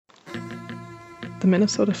The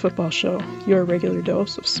Minnesota Football Show, your regular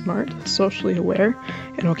dose of smart, socially aware,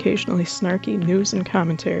 and occasionally snarky news and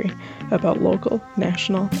commentary about local,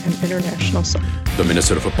 national, and international soccer. The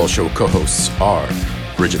Minnesota Football Show co-hosts are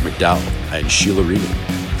Bridget McDowell and Sheila Regan.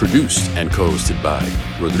 Produced and co-hosted by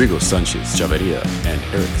Rodrigo Sanchez Chavarria and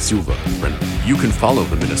Eric Silva Brenner. You can follow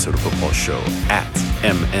the Minnesota Football Show at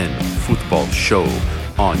MN Football Show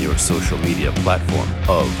on your social media platform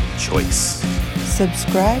of choice.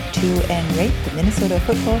 Subscribe to and rate the Minnesota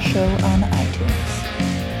Football Show on iTunes.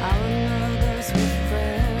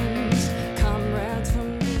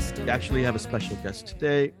 We actually have a special guest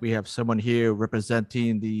today. We have someone here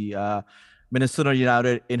representing the Minnesota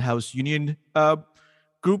United in-house union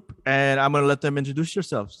group, and I'm going to let them introduce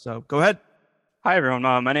yourselves. So go ahead. Hi, everyone.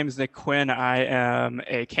 My name is Nick Quinn. I am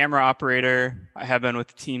a camera operator. I have been with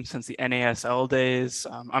the team since the NASL days.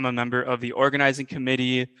 I'm a member of the organizing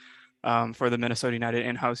committee for the Minnesota United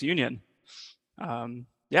in-house union. I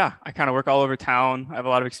kind of work all over town. I have a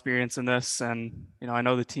lot of experience in this, and I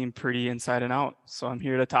know the team pretty inside and out. So I'm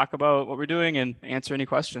here to talk about what we're doing and answer any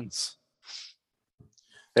questions.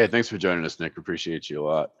 Hey, thanks for joining us, Nick. Appreciate you a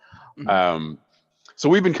lot. Mm-hmm. So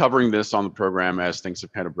we've been covering this on the program as things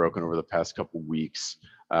have kind of broken over the past couple weeks.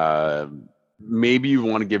 Maybe you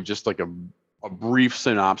want to give just like a brief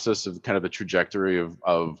synopsis of kind of the trajectory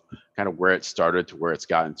of kind of where it started to where it's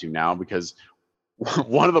gotten to now, because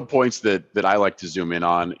one of the points that I like to zoom in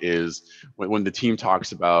on is when the team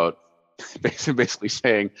talks about basically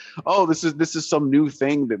saying, "Oh, this is some new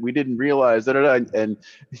thing that we didn't realize," and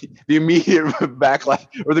the immediate backlash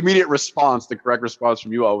or the immediate response, the correct response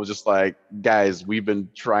from you all was just like, "Guys, we've been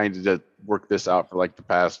trying to work this out for like the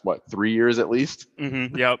past 3 years at least."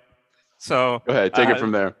 Mm-hmm, yep. So go ahead, take it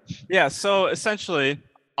from there. Yeah. So essentially,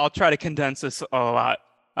 I'll try to condense this a lot.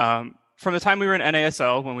 From the time we were in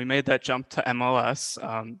NASL, when we made that jump to MLS,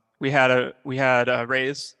 we had a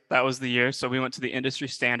raise. That was the year. So we went to the industry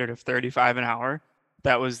standard of 35 an hour.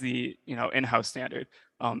 That was the in-house standard.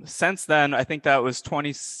 Since then, I think that was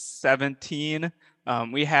 2017.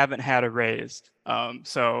 We haven't had a raise.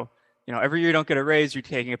 So every year you don't get a raise, you're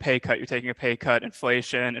taking a pay cut. You're taking a pay cut.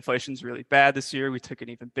 Inflation's really bad this year. We took an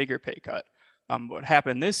even bigger pay cut. What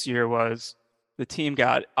happened this year was the team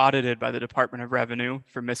got audited by the Department of Revenue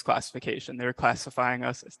for misclassification. They were classifying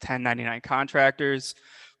us as 1099 contractors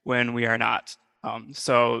when we are not.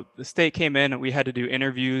 So the state came in and we had to do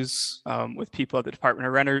interviews with people at the Department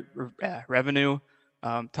of Revenue,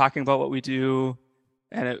 talking about what we do,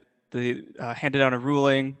 and they handed out a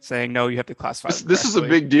ruling saying, no, you have to classify. This is a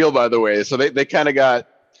big deal, by the way. So they kind of got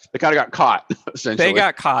caught, essentially. They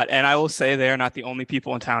got caught, and I will say they are not the only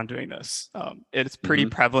people in town doing this. It's pretty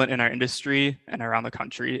prevalent in our industry and around the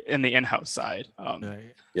country in the in-house side. So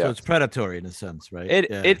it's predatory in a sense, right?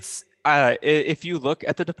 It's if you look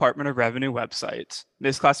at the Department of Revenue website,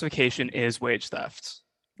 misclassification is wage theft,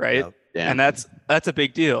 right? Yep. And that's a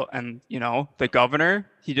big deal. And the governor,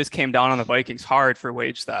 he just came down on the Vikings hard for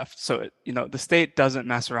wage theft. So the state doesn't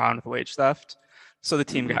mess around with wage theft. So the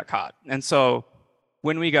team got caught. And so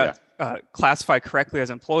when we got classified correctly as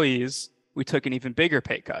employees, we took an even bigger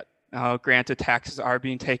pay cut. Granted, taxes are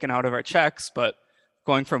being taken out of our checks, but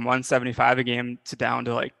going from $175 a game to down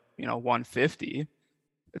to $150,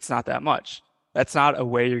 it's not that much. That's not a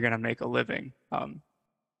way you're going to make a living.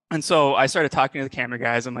 And so I started talking to the camera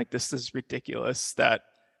guys. I'm like, this is ridiculous that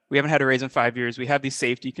we haven't had a raise in 5 years. We have these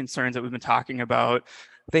safety concerns that we've been talking about.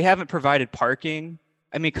 They haven't provided parking.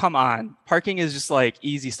 I mean, come on. Parking is just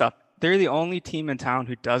easy stuff. They're the only team in town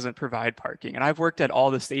who doesn't provide parking. And I've worked at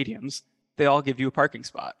all the stadiums. They all give you a parking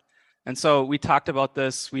spot. And so we talked about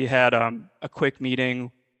this. We had a quick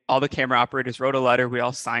meeting. All the camera operators wrote a letter. We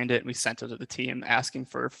all signed it and we sent it to the team asking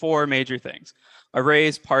for 4 major things: a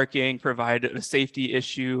raise, parking, provide a safety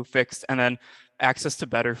issue fixed, and then access to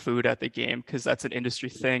better food at the game, because that's an industry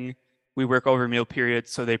thing. We work over meal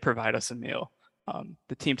periods, so they provide us a meal.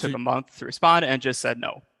 The team took a month to respond and just said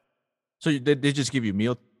no. So they just give you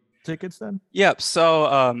meal tickets then? Yep. So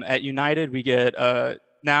at United, we get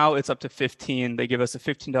now it's up to 15. They give us a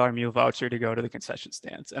 $15 meal voucher to go to the concession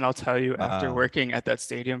stands. And I'll tell you, after working at that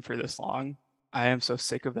stadium for this long, I am so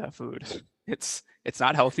sick of that food. It's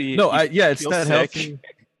not healthy. No, it's not healthy.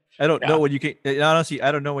 I don't know what you can. Honestly,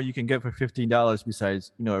 I don't know what you can get for $15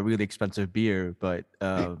 besides a really expensive beer. But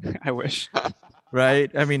I wish.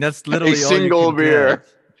 Right? I mean, that's literally a single beer. Get.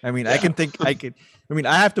 I mean,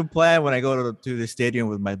 I have to plan when I go to the stadium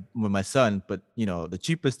with my son, but the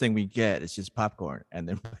cheapest thing we get is just popcorn and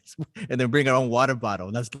then bring our own water bottle.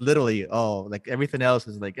 And that's literally all. Everything else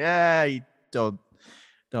is you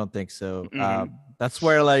don't think so. Mm-hmm. That's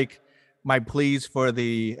where my pleas for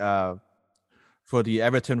the for the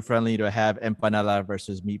Everton friendly to have empanada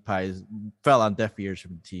versus meat pies fell on deaf ears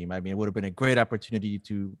from the team. I mean, it would have been a great opportunity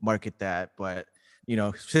to market that, but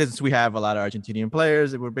since we have a lot of Argentinian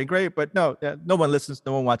players, it would have been great. But no one listens,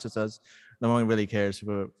 no one watches us, no one really cares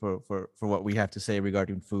for what we have to say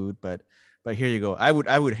regarding food. But here you go. I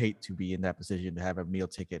would hate to be in that position to have a meal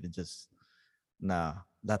ticket and just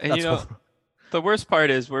that's horrible. The worst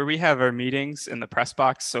part is where we have our meetings in the press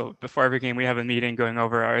box. So before every game, we have a meeting going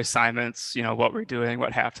over our assignments, what we're doing,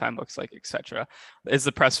 what halftime looks like, etc. Is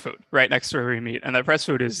the press food right next to where we meet. And that press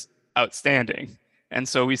food is outstanding. And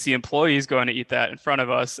so we see employees going to eat that in front of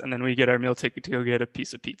us. And then we get our meal ticket to go get a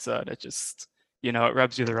piece of pizza. That just, it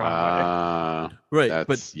rubs you the wrong way. Right.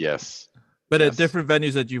 But yes. But at different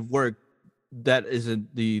venues that you've worked, that isn't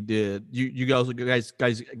you guys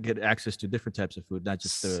get access to different types of food, not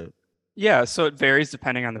just the. Yeah, so it varies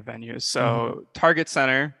depending on the venue. So Target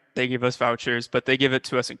Center, they give us vouchers, but they give it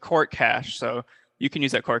to us in court cash. So you can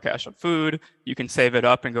use that court cash on food. You can save it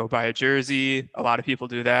up and go buy a jersey. A lot of people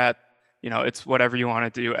do that. It's whatever you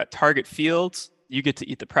want to do. At Target Fields, you get to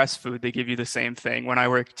eat the press food. They give you the same thing. When I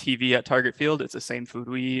work TV at Target Field, it's the same food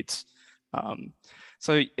we eat.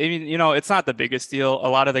 So, I mean, it's not the biggest deal. A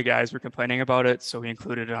lot of the guys were complaining about it, so we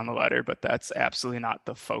included it on the letter, but that's absolutely not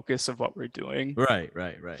the focus of what we're doing. Right.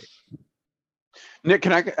 Nick,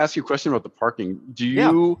 can I ask you a question about the parking? Do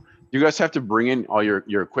you guys have to bring in all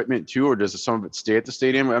your equipment too, or does some of it stay at the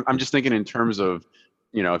stadium? I'm just thinking in terms of,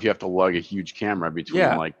 if you have to lug a huge camera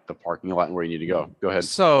between like the parking lot and where you need to go. Go ahead.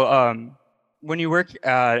 So, when you work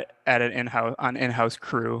at an in-house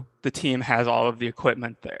crew, the team has all of the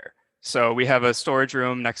equipment there. So we have a storage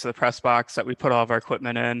room next to the press box that we put all of our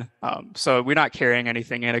equipment in. So we're not carrying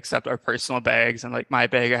anything in except our personal bags. And like my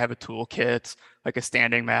bag, I have a toolkit, like a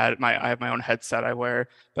standing mat. I have my own headset I wear,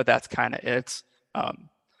 but that's kind of it.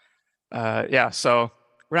 So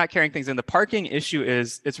we're not carrying things in. The parking issue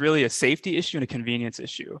it's really a safety issue and a convenience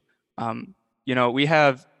issue. We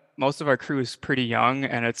have most of our crew is pretty young,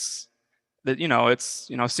 and it's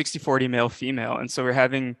 60-40 male female. And so we're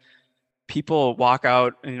having people walk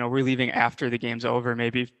out, we're leaving after the game's over,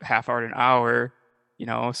 maybe half hour to an hour,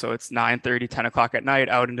 so it's 9:30, 10 o'clock at night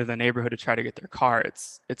out into the neighborhood to try to get their car.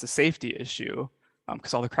 It's a safety issue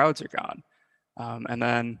because all the crowds are gone. And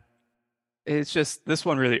then it's just, this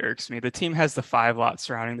one really irks me. The team has the 5 lots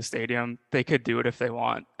surrounding the stadium. They could do it if they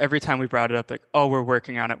want. Every time we brought it up, like, oh, we're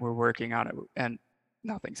working on it, and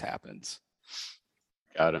nothing's happened.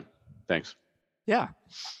 Got it. Thanks. Yeah.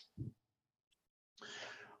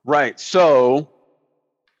 Right. So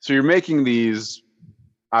you're making these,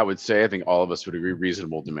 I would say, I think all of us would agree,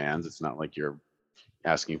 reasonable demands. It's not like you're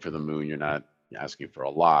asking for the moon. You're not asking for a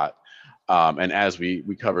lot. And as we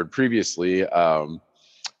covered previously,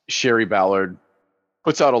 Sherry Ballard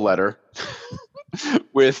puts out a letter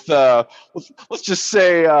with, let's just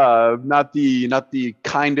say, not the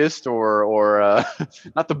kindest or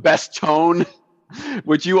not the best tone,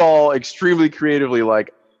 which you all extremely creatively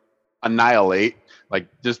annihilate.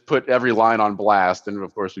 Just put every line on blast, and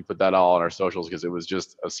of course we put that all on our socials because it was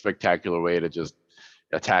just a spectacular way to just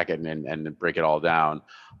attack it and break it all down.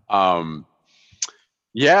 That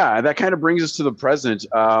kind of brings us to the present.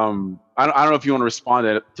 I don't know if you want to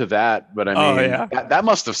respond to that, but I mean, that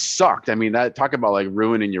must have sucked. I mean, talk about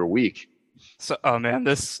ruining your week. So, I've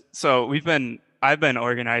been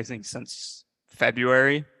organizing since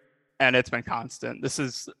February. And it's been constant. This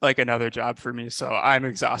is like another job for me. So I'm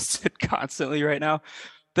exhausted constantly right now.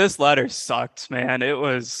 This letter sucked, man.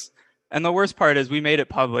 And the worst part is we made it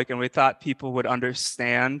public and we thought people would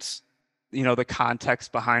understand, the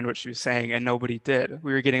context behind what she was saying, and nobody did.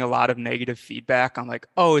 We were getting a lot of negative feedback on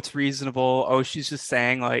oh, it's reasonable. Oh, she's just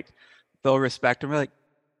saying they'll respect. And we're like,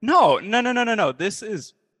 no. This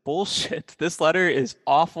is bullshit. This letter is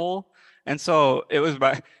awful. And so it was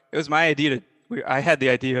my idea I had the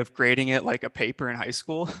idea of grading it like a paper in high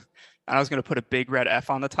school, and I was going to put a big red F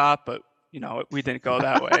on the top, but we didn't go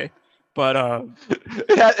that way. But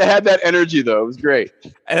it had that energy though. It was great.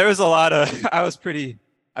 And there was a lot of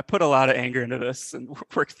I put a lot of anger into this and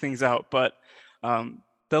worked things out. But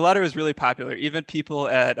the letter was really popular. Even people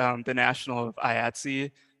at the National of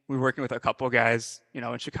IATSE, we were working with a couple guys,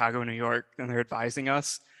 in Chicago, New York, and they're advising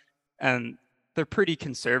us, and they're pretty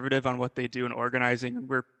conservative on what they do in organizing, and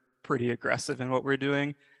we're pretty aggressive in what we're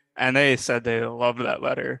doing, and they said they love that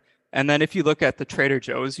letter. And then if you look at the Trader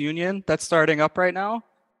Joe's union that's starting up right now,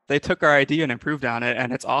 they took our idea and improved on it,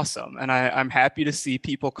 and it's awesome. And I'm happy to see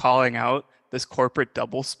people calling out this corporate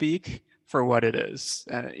doublespeak for what it is.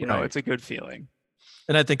 And Right. It's a good feeling.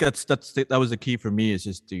 And I think that was the key for me, is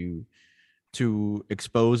just to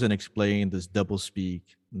expose and explain this doublespeak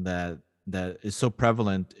that that is so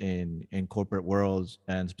prevalent in corporate worlds,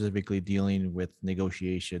 and specifically dealing with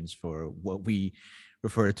negotiations for what we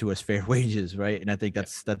refer to as fair wages, right? And I think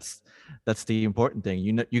that's the important thing.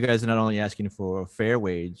 You guys are not only asking for a fair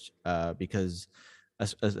wage, because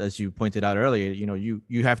as you pointed out earlier,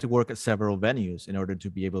 you have to work at several venues in order to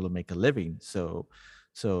be able to make a living. So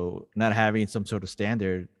not having some sort of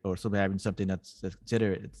standard, or having something that's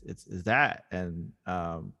considered, it's that. And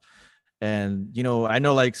I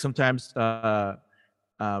know, like, sometimes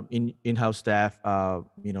in-house staff, for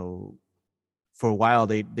a while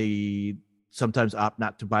they sometimes opt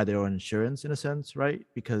not to buy their own insurance, in a sense, right?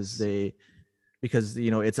 Because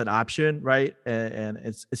it's an option, right? And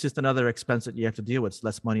it's just another expense that you have to deal with. It's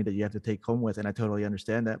less money that you have to take home with, and I totally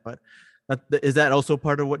understand that. But is that also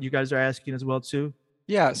part of what you guys are asking as well too?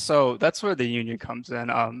 Yeah, so that's where the union comes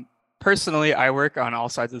in. Personally, I work on all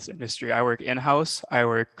sides of this industry. I work in-house, I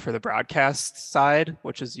work for the broadcast side,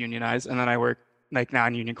 which is unionized, and then I work like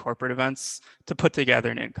non-union corporate events to put together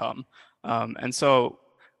an income. And so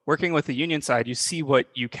working with the union side, you see what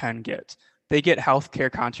you can get. They get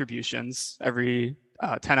healthcare contributions every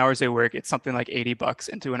 10 hours they work. It's something like $80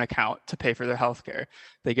 into an account to pay for their healthcare.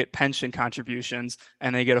 They get pension contributions,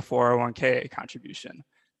 and they get a 401k contribution.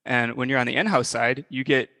 And when you're on the in-house side, you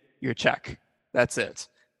get your check. That's it.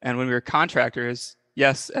 And when we were contractors,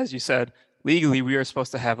 yes, as you said, legally we are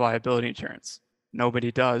supposed to have liability insurance.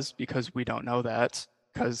 Nobody does, because we don't know that.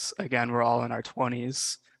 Because again, we're all in our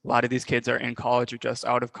 20s. A lot of these kids are in college or just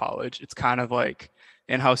out of college. It's kind of like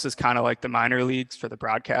in-house is kind of like the minor leagues for the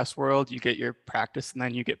broadcast world. You get your practice and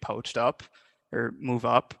then you get poached up or move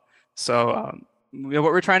up. So what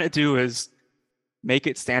we're trying to do is make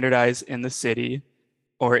it standardized in the city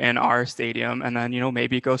or in our stadium, and then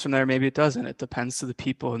maybe it goes from there, maybe it doesn't. It depends to the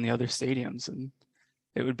people in the other stadiums, and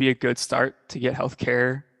it would be a good start to get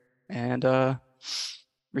healthcare and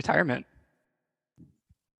retirement.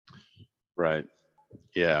 Right.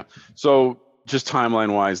 Yeah. So just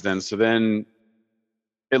timeline wise, then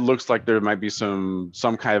it looks like there might be some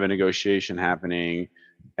kind of a negotiation happening,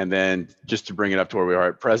 and then just to bring it up to where we are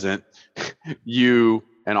at present, you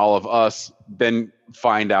and all of us then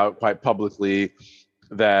find out quite publicly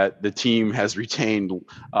that the team has retained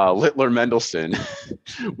Littler Mendelsohn,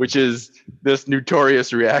 which is this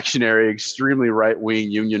notorious reactionary, extremely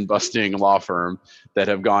right-wing union-busting law firm that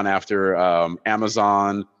have gone after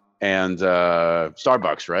Amazon and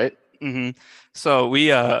Starbucks, right? Mm-hmm. So we,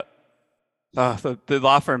 the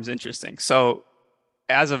law firm's interesting. So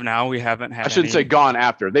as of now, we haven't had. I shouldn't say gone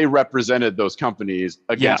after. They represented those companies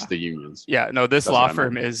against the unions. Yeah, no, this law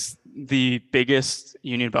firm is the biggest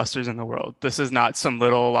union busters in the world. This is not some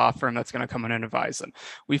little law firm that's going to come in and advise them.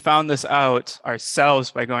 We found this out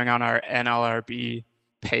ourselves by going on our NLRB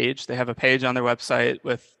page. They have a page on their website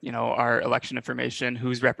with, our election information,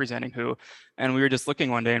 who's representing who. And we were just looking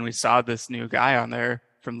one day and we saw this new guy on there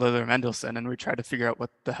from Littler Mendelsohn, and we tried to figure out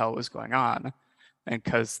what the hell was going on. And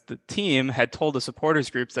because the team had told the supporters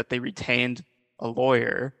groups that they retained a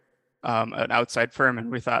lawyer, an outside firm,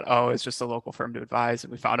 and we thought, oh, it's just a local firm to advise.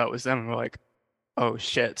 And we found out it was them, and we're like, oh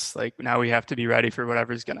shit, like now we have to be ready for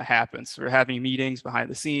whatever's going to happen. So we're having meetings behind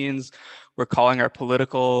the scenes. We're calling our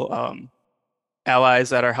political allies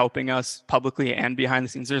that are helping us publicly and behind the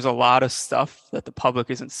scenes. There's a lot of stuff that the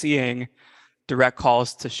public isn't seeing. Direct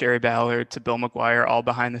calls to Sherry Ballard, to Bill McGuire, all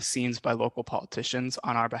behind the scenes by local politicians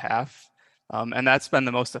on our behalf. And that's been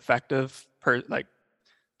the most effective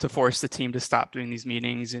to force the team to stop doing these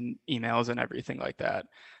meetings and emails and everything like that.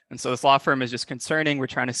 And so this law firm is just concerning. We're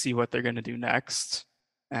trying to see what they're going to do next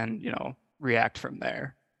and, react from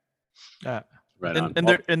there. Right.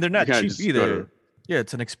 And they're not cheap either. Yeah,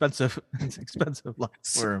 it's an expensive law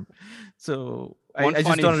firm. So I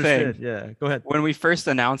just don't understand. Yeah, go ahead. When we first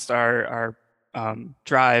announced our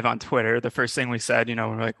drive on Twitter, the first thing we said,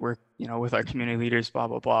 we're with our community leaders, blah,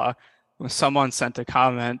 blah, blah. When someone sent a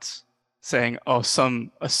comment saying, oh,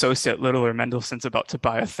 some associate Littler Mendelsohn's about to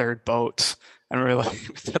buy a third boat. And we were like,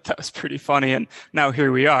 we thought that was pretty funny. And now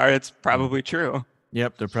here we are. It's probably true.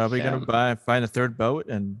 Yep. They're probably going to find a third boat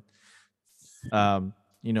and,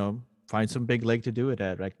 find some big lake to do it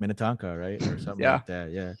at, like Minnetonka, right? Or something like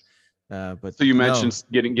that. Yeah. But so you mentioned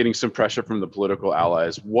getting some pressure from the political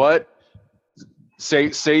allies. What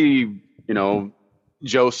say,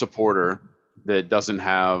 Joe supporter that doesn't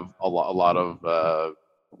have a lot of the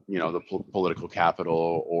political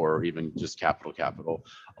capital or even just capital.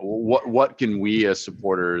 What can we as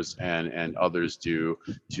supporters and others do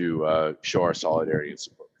to show our solidarity and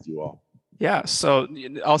support with you all? Yeah, so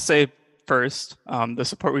I'll say first, the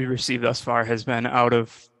support we've received thus far has been out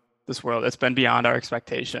of this world. It's been beyond our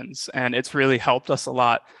expectations, and it's really helped us a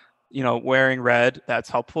lot wearing red, that's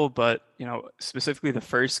helpful, but specifically the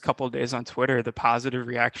first couple of days on Twitter, the positive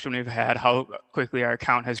reaction we've had, how quickly our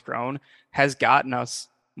account has grown, has gotten us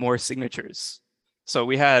more signatures. So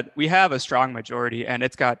we have a strong majority, and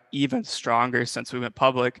it's got even stronger since we went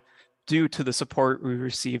public due to the support we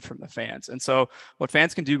received from the fans. And so what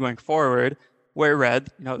fans can do going forward, wear red,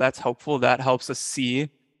 that's helpful. That helps us see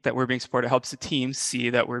that we're being supported, helps the team see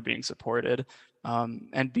that we're being supported.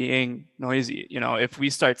 And being noisy. If we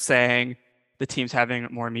start saying the team's having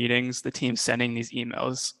more meetings, the team's sending these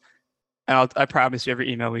emails, and I promise you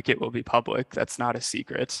every email we get will be public. That's not a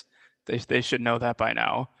secret. They should know that by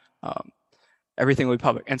now. Everything will be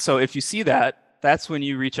public. And so if you see that, that's when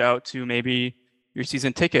you reach out to maybe your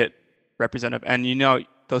season ticket representative. And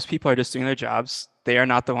those people are just doing their jobs. They are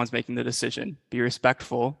not the ones making the decision. Be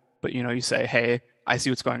respectful, but you say, hey, I see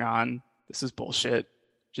what's going on. This is bullshit.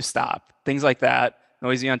 Just stop. Things like that.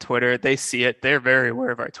 Noisy on Twitter. They see it. They're very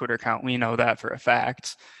aware of our Twitter account. We know that for a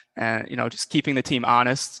fact. And, just keeping the team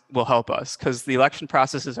honest will help us because the election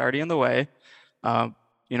process is already in the way.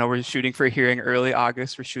 We're shooting for a hearing early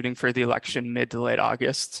August. We're shooting for the election mid to late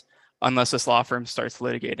August, unless this law firm starts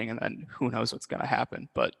litigating, and then who knows what's going to happen.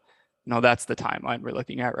 But, that's the timeline we're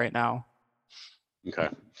looking at right now. Okay.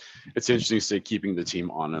 It's interesting to say keeping the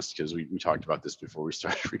team honest because we talked about this before we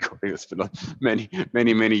started recording. It's been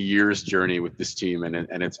a many years journey with this team and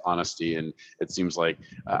its honesty. And it seems like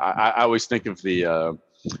I always think of the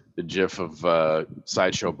gif of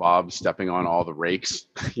Sideshow Bob stepping on all the rakes,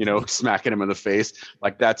 smacking him in the face.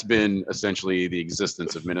 Like that's been essentially the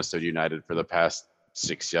existence of Minnesota United for the past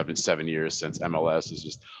 7 years since MLS is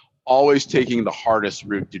just always taking the hardest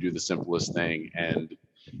route to do the simplest thing and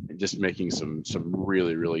just making some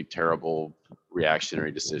really terrible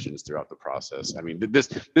reactionary decisions throughout the process. I mean,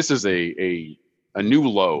 this is a new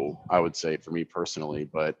low, I would say, for me personally.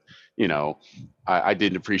 But I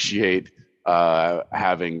didn't appreciate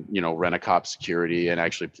having rent-a-cop security and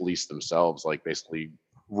actually police themselves like basically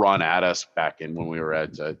run at us back in when we were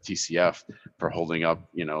at TCF for holding up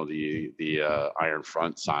the Iron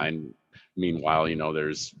Front sign. Meanwhile,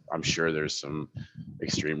 I'm sure there's some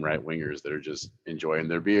extreme right wingers that are just enjoying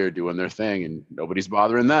their beer, doing their thing, and nobody's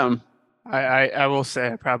bothering them. I will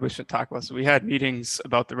say I probably should talk about this. We had meetings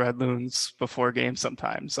about the Red Loons before games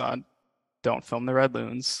sometimes on don't film the Red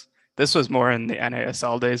Loons. This was more in the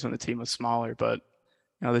NASL days when the team was smaller, but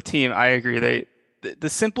the team, I agree, the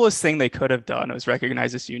simplest thing they could have done was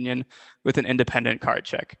recognize this union with an independent card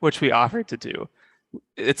check, which we offered to do.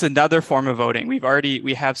 It's another form of voting.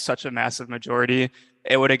 We have such a massive majority.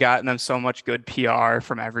 It would have gotten them so much good PR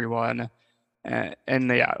from everyone. And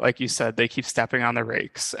yeah, like you said, they keep stepping on the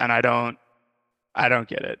rakes, and I don't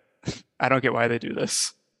get it. I don't get why they do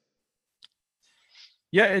this.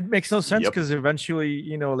 Yeah, it makes no sense because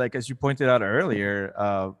eventually, like as you pointed out earlier,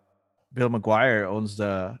 Bill McGuire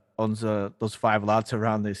owns those 5 lots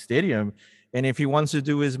around the stadium, and if he wants to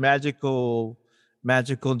do his magical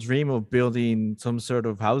dream of building some sort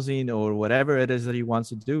of housing or whatever it is that he wants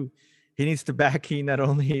to do, he needs to backing not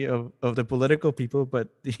only of the political people, but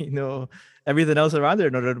everything else around there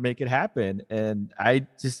in order to make it happen. And I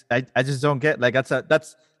just don't get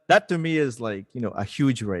that to me is like a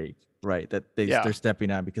huge rake, right? That they're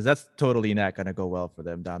stepping on because that's totally not going to go well for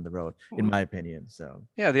them down the road, in my opinion. So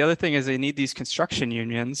yeah, the other thing is they need these construction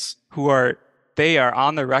unions who are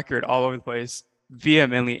on the record all over the place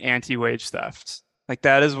vehemently anti-wage theft. Like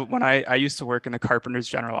that is when I used to work in the Carpenters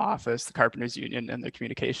General Office, the Carpenters Union, and their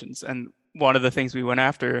communications. And one of the things we went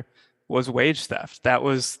after was wage theft. That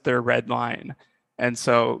was their red line. And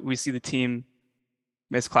so we see the team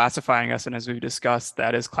misclassifying us. And as we've discussed,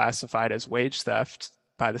 that is classified as wage theft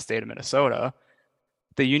by the state of Minnesota.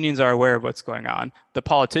 The unions are aware of what's going on. The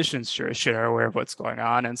politicians sure as shit are aware of what's going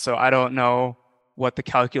on. And so I don't know what the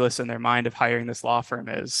calculus in their mind of hiring this law firm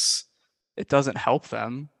is. It doesn't help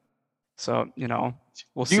them. So,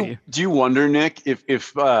 we'll see. Do you wonder, Nick,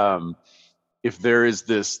 if there is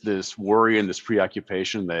this worry and this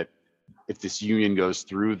preoccupation that if this union goes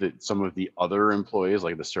through, that some of the other employees,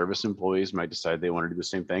 like the service employees, might decide they want to do the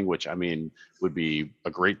same thing, which I mean would be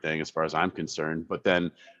a great thing as far as I'm concerned. But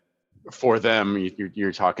then for them,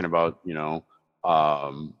 you're talking about,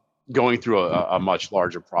 going through a much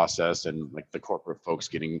larger process and like the corporate folks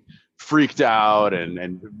getting freaked out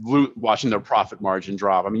and watching their profit margin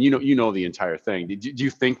drop. I mean, the entire thing. Do you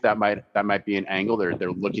think that might be an angle?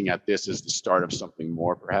 They're looking at this as the start of something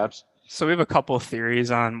more, perhaps? So we have a couple of theories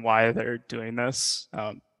on why they're doing this.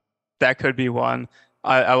 That could be one.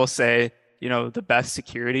 I will say the best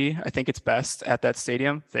security. I think it's best at that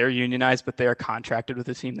stadium. They're unionized, but they are contracted with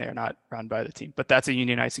the team. They are not run by the team, but that's a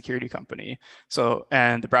unionized security company. So,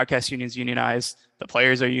 and the broadcast union's unionized, the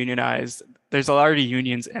players are unionized. There's already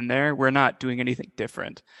unions in there. We're not doing anything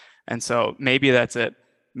different. And so maybe that's it.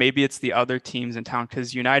 Maybe it's the other teams in town,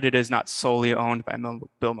 because United is not solely owned by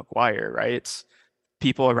Bill McGuire, right? It's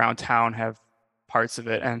people around town have parts of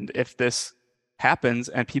it. And if this happens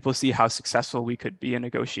and people see how successful we could be in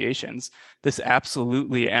negotiations, this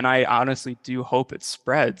absolutely, and I honestly do hope it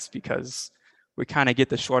spreads, because we kind of get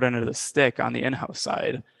the short end of the stick on the in-house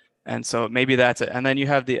side. And so maybe that's it. And then you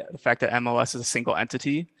have the fact that MLS is a single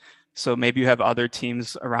entity. So maybe you have other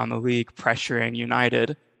teams around the league pressuring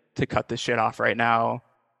United to cut this shit off right now,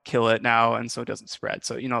 kill it now, and so it doesn't spread.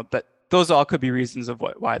 So, that those all could be reasons of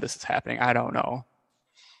why this is happening. I don't know.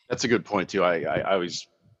 That's a good point too.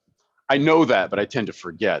 I know that, but I tend to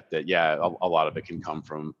forget that. Yeah, a lot of it can come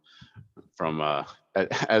from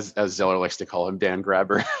as Zeller likes to call him, Dan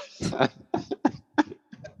Grabber.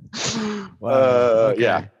 Okay.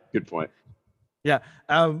 Yeah, good point. Yeah,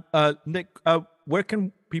 Nick, where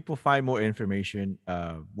can people find more information?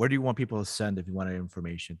 Where do you want people to send if you want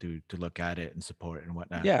information to look at it and support and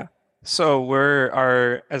whatnot? Yeah. So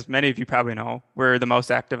as many of you probably know, we're the most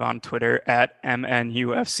active on Twitter at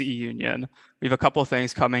MNUFC Union. We have a couple of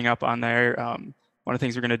things coming up on there. One of the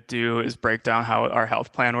things we're going to do is break down how our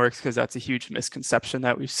health plan works, because that's a huge misconception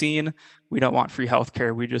that we've seen. We don't want free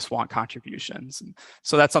healthcare. We just want contributions. And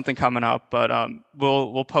so that's something coming up, but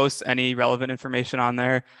we'll post any relevant information on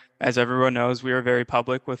there. As everyone knows, we are very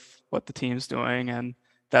public with what the team's doing, and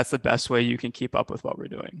that's the best way you can keep up with what we're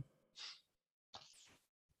doing.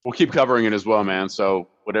 We'll keep covering it as well, man. So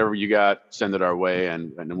whatever you got, send it our way,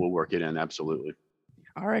 and then we'll work it in. Absolutely.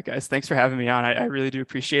 All right, guys. Thanks for having me on. I really do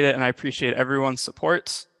appreciate it. And I appreciate everyone's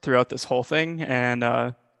support throughout this whole thing and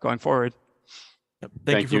going forward.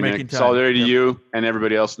 Thank you for making time. Solidarity to you and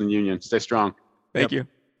everybody else in the union. Stay strong. Thank you.